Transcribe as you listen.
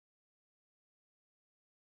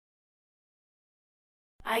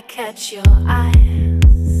I catch your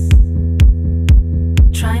eyes,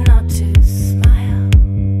 try not to smile.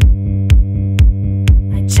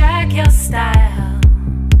 I check your style,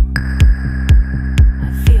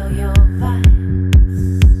 I feel your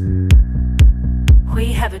vibes.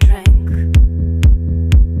 We have a drink,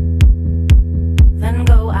 then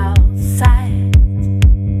go outside,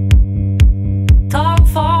 talk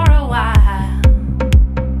for a while,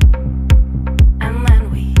 and then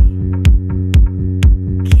we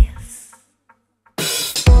kiss.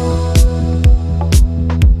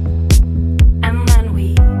 And then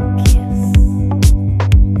we kiss.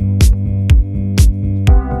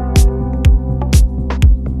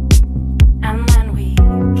 And then we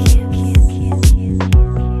kiss.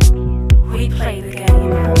 We play the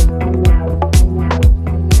game.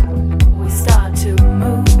 We start to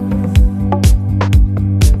move.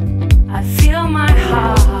 I feel my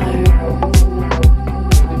heart.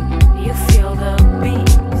 You feel the beat.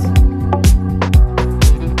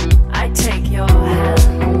 I take your hand.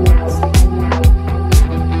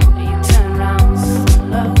 You turn round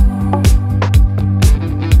slow.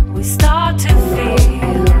 We start to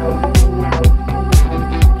feel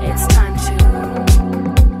it's time to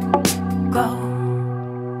go.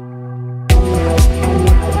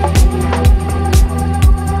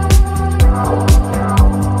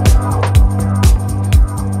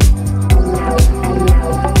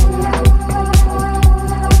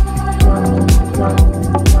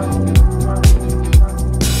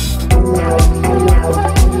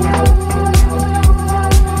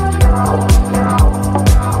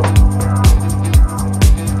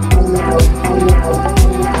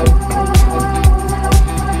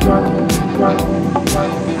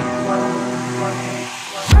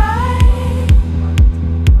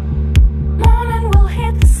 Morning will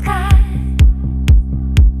hit the sky,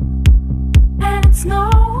 and it's no